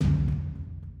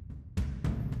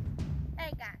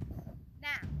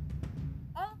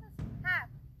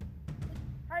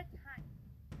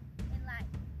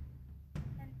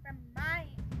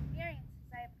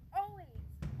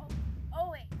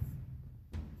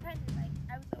pretended like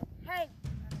I was okay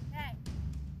when I'm okay.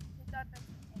 I thought that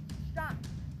it's strong.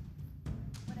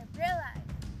 What I realized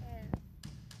is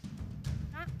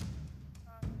not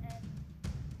strong, and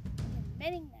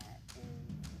admitting that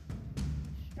is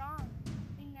strong.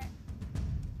 Admitting that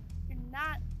you're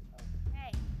not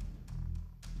okay.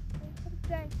 So I hope you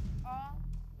guys all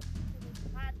to this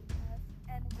podcast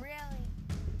and really,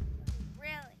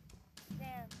 really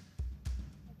stand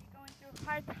if you're going through a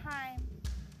hard time